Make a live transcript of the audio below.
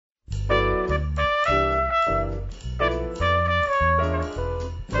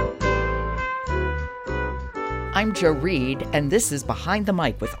I'm Jo Reed, and this is Behind the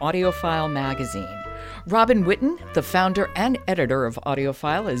Mic with AudioFile Magazine. Robin Whitten, the founder and editor of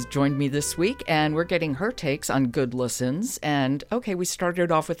AudioFile, has joined me this week, and we're getting her takes on good listens. And, okay, we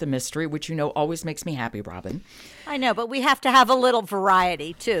started off with a mystery, which you know always makes me happy, Robin. I know, but we have to have a little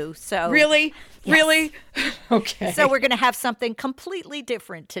variety, too. So Really? Yes. Really? Okay. So we're going to have something completely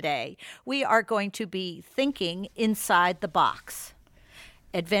different today. We are going to be thinking inside the box.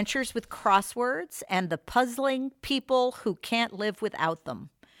 Adventures with Crosswords and the Puzzling People Who Can't Live Without Them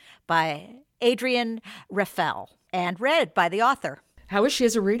by Adrienne Raphael and read by the author. How is she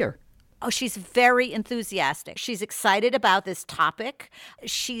as a reader? Oh, she's very enthusiastic. She's excited about this topic.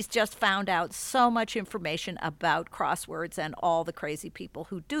 She's just found out so much information about crosswords and all the crazy people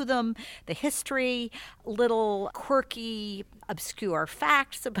who do them, the history, little quirky, obscure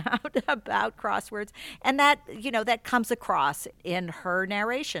facts about crosswords. And that comes across in her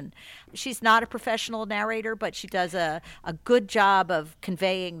narration. She's not a professional narrator, but she does a good job of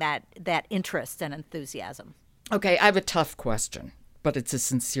conveying that interest and enthusiasm. Okay, I have a tough question, but it's a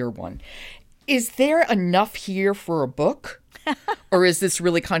sincere one. Is there enough here for a book? Or is this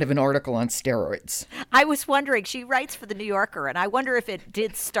really kind of an article on steroids? I was wondering, she writes for The New Yorker, and I wonder if it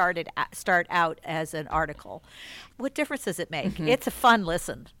did start out as an article. What difference does it make? Mm-hmm. It's a fun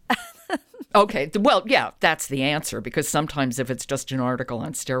listen. Okay, well, yeah, that's the answer, because sometimes if it's just an article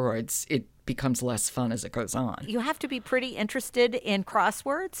on steroids, it becomes less fun as it goes on. You have to be pretty interested in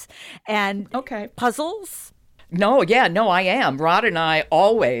crosswords and puzzles. No, I am. Rod and I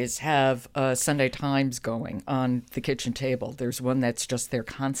always have Sunday Times going on the kitchen table. There's one that's just there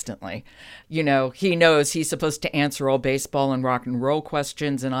constantly. You know, he knows he's supposed to answer all baseball and rock and roll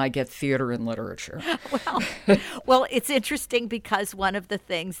questions, and I get theater and literature. Well, it's interesting because one of the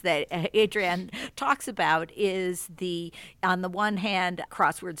things that Adrienne talks about is on the one hand,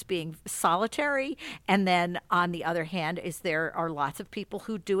 crosswords being solitary, and then on the other hand, there are lots of people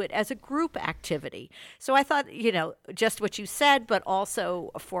who do it as a group activity. So I thought, just what you said, but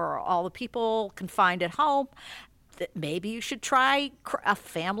also for all the people confined at home, that maybe you should try a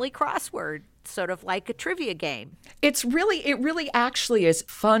family crossword, sort of like a trivia game. It really actually is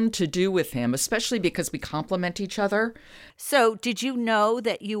fun to do with him, especially because we complement each other. So did you know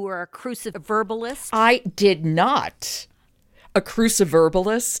that you were a cruciverbalist? I did not. A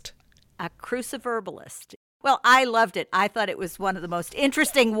cruciverbalist? A cruciverbalist. Well, I loved it. I thought it was one of the most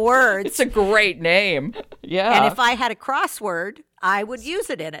interesting words. It's a great name. Yeah. And if I had a crossword, I would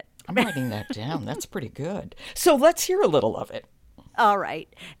use it in it. I'm writing that down. That's pretty good. So let's hear a little of it. All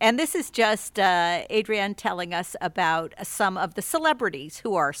right. And this is just Adrienne telling us about some of the celebrities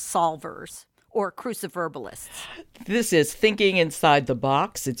who are solvers or cruciverbalists. This is Thinking Inside the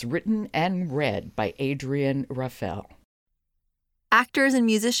Box. It's written and read by Adrienne Raphael. Actors and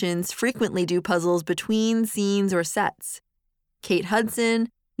musicians frequently do puzzles between scenes or sets. Kate Hudson,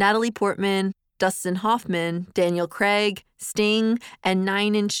 Natalie Portman, Dustin Hoffman, Daniel Craig, Sting, and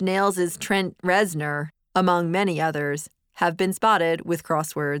Nine Inch Nails' Trent Reznor, among many others, have been spotted with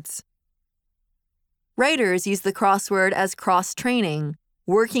crosswords. Writers use the crossword as cross-training,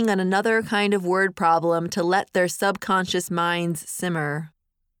 working on another kind of word problem to let their subconscious minds simmer.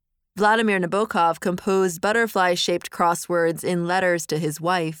 Vladimir Nabokov composed butterfly-shaped crosswords in letters to his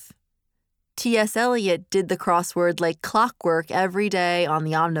wife. T.S. Eliot did the crossword like clockwork every day on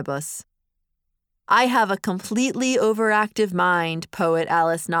the omnibus. I have a completely overactive mind, poet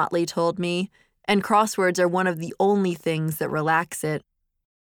Alice Notley told me, and crosswords are one of the only things that relax it.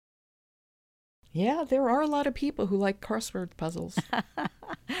 Yeah, there are a lot of people who like crossword puzzles.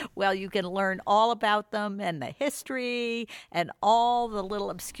 Well, you can learn all about them and the history and all the little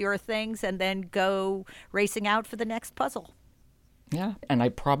obscure things and then go racing out for the next puzzle. Yeah, and I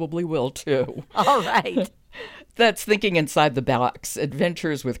probably will too. All right. That's Thinking Inside the Box,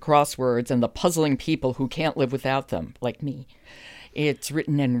 Adventures with Crosswords and the Puzzling People Who Can't Live Without Them, like me. It's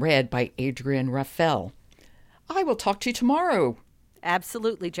written and read by Adrienne Raphael. I will talk to you tomorrow.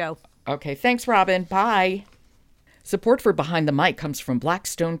 Absolutely, Jo. Okay, thanks, Robin. Bye. Support for Behind the Mic comes from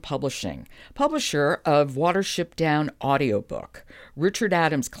Blackstone Publishing, publisher of Watership Down audiobook, Richard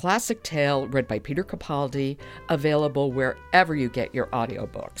Adams' classic tale read by Peter Capaldi, available wherever you get your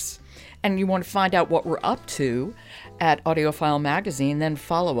audiobooks. And you want to find out what we're up to at AudioFile Magazine, then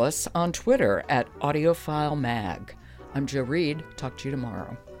follow us on Twitter at AudioFileMag. I'm Jo Reed. Talk to you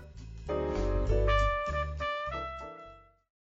tomorrow.